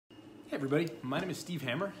Hey everybody, my name is Steve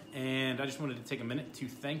Hammer, and I just wanted to take a minute to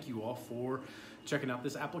thank you all for checking out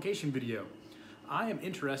this application video. I am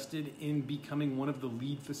interested in becoming one of the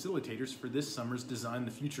lead facilitators for this summer's Design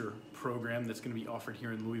the Future program that's going to be offered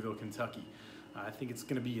here in Louisville, Kentucky. I think it's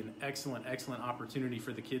going to be an excellent opportunity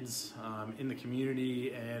for the kids in the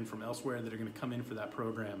community and from elsewhere that are going to come in for that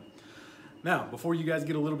program. Now, before you guys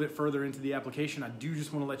get a little bit further into the application, I do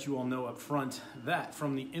just want to let you all know up front that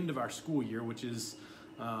from the end of our school year, which is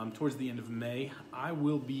towards the end of May, I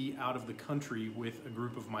will be out of the country with a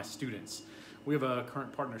group of my students. We have a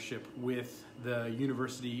current partnership with the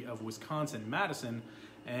University of Wisconsin-Madison,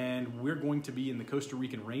 and we're going to be in the Costa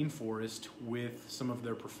Rican rainforest with some of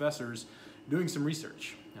their professors doing some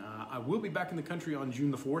research. I will be back in the country on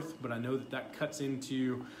June the 4th, but I know that that cuts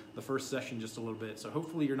into the first session just a little bit. So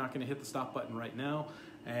hopefully you're not going to hit the stop button right now,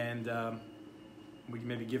 and we can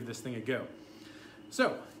maybe give this thing a go.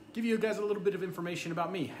 So, give you guys a little bit of information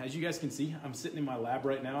about me. As you guys can see, I'm sitting in my lab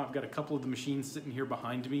right now. I've got a couple of the machines sitting here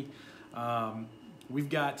behind me. We've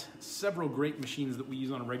got several great machines that we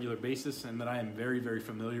use on a regular basis and that I am very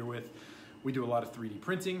familiar with. We do a lot of 3D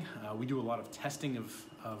printing. We do a lot of testing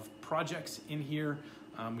of projects in here.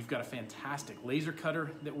 We've got a fantastic laser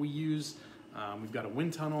cutter that we use. We've got a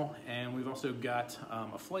wind tunnel, and we've also got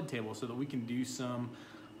a flood table so that we can do some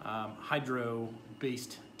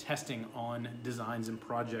hydro-based testing on designs and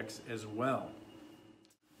projects as well.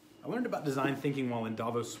 I learned about design thinking while in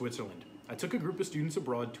Davos, Switzerland. I took a group of students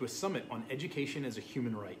abroad to a summit on education as a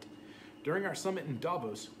human right. During our summit in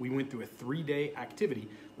Davos, we went through a 3-day activity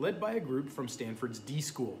led by a group from Stanford's D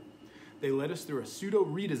School. They led us through a pseudo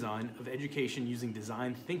redesign of education using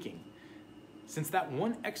design thinking. Since that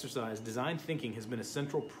one exercise, design thinking has been a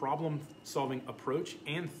central problem-solving approach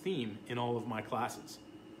and theme in all of my classes.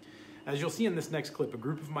 As you'll see in this next clip, a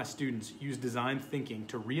group of my students used design thinking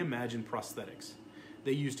to reimagine prosthetics.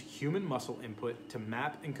 They used human muscle input to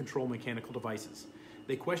map and control mechanical devices.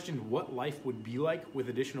 They questioned what life would be like with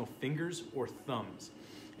additional fingers or thumbs,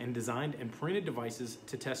 and designed and printed devices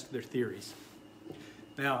to test their theories.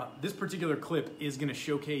 Now, this particular clip is going to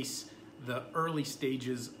showcase the early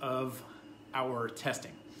stages of our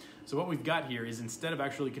testing. So what we've got here is, instead of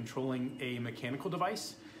actually controlling a mechanical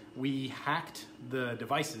device, we hacked the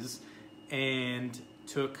devices and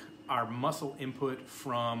took our muscle input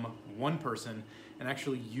from one person and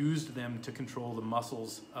actually used them to control the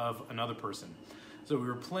muscles of another person. So we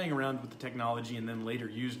were playing around with the technology and then later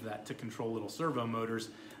used that to control little servo motors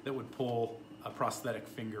that would pull a prosthetic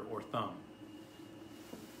finger or thumb.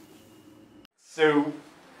 So,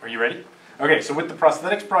 are you ready? Okay, so with the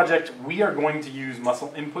prosthetics project, we are going to use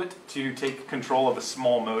muscle input to take control of a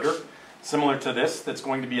small motor, similar to this, that's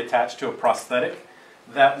going to be attached to a prosthetic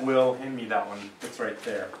that will, hand me that one, it's right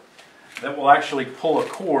there, that will actually pull a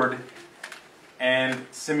cord and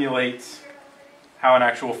simulate how an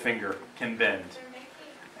actual finger can bend.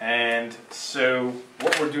 And so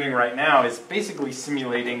what we're doing right now is basically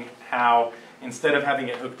simulating how, instead of having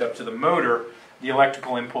it hooked up to the motor, the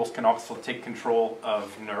electrical impulse can also take control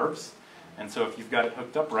of nerves. And so if you've got it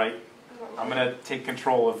hooked up right, I'm going to take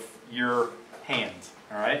control of your hand,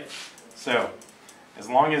 all right? So as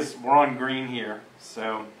long as we're on green here,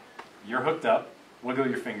 so you're hooked up, wiggle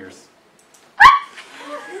your fingers.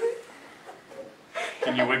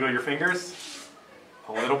 Can you wiggle your fingers?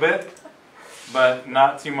 A little bit, but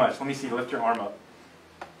not too much. Let me see, lift your arm up.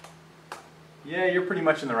 Yeah, you're pretty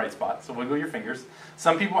much in the right spot, so wiggle your fingers.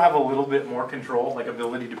 Some people have a little bit more control, like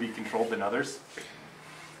ability to be controlled, than others.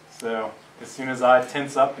 So as soon as I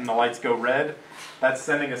tense up and the lights go red, that's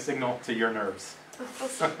sending a signal to your nerves.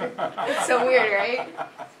 It's so weird, right?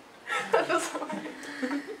 That feels so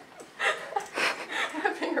weird.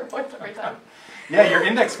 My finger points every time. Yeah, your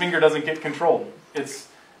index finger doesn't get controlled. It's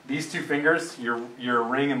these two fingers, your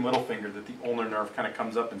ring and little finger, that the ulnar nerve kind of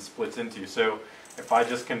comes up and splits into. So if I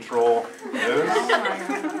just control those,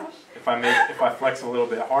 if I flex a little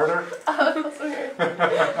bit harder. Oh, that's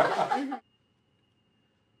weird.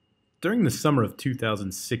 During the summer of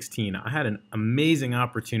 2016, I had an amazing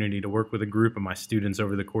opportunity to work with a group of my students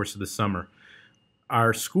over the course of the summer.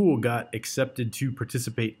 Our school got accepted to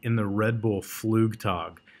participate in the Red Bull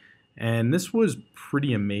Flugtag. And this was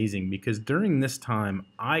pretty amazing because during this time,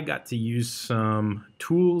 I got to use some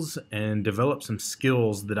tools and develop some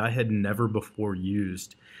skills that I had never before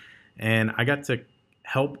used. And I got to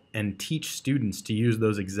help and teach students to use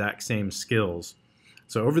those exact same skills.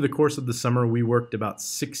 So over the course of the summer, we worked about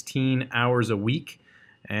 16 hours a week,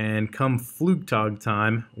 and come Flugtag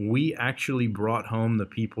time, we actually brought home the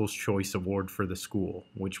People's Choice Award for the school,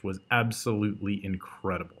 which was absolutely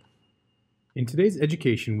incredible. In today's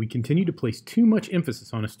education, we continue to place too much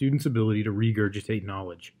emphasis on a student's ability to regurgitate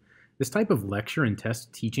knowledge. This type of lecture and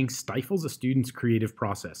test teaching stifles a student's creative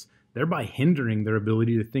process, thereby hindering their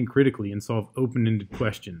ability to think critically and solve open-ended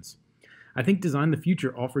questions. I think Design the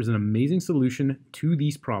Future offers an amazing solution to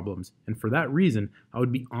these problems, and for that reason, I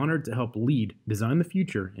would be honored to help lead Design the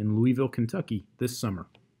Future in Louisville, Kentucky this summer.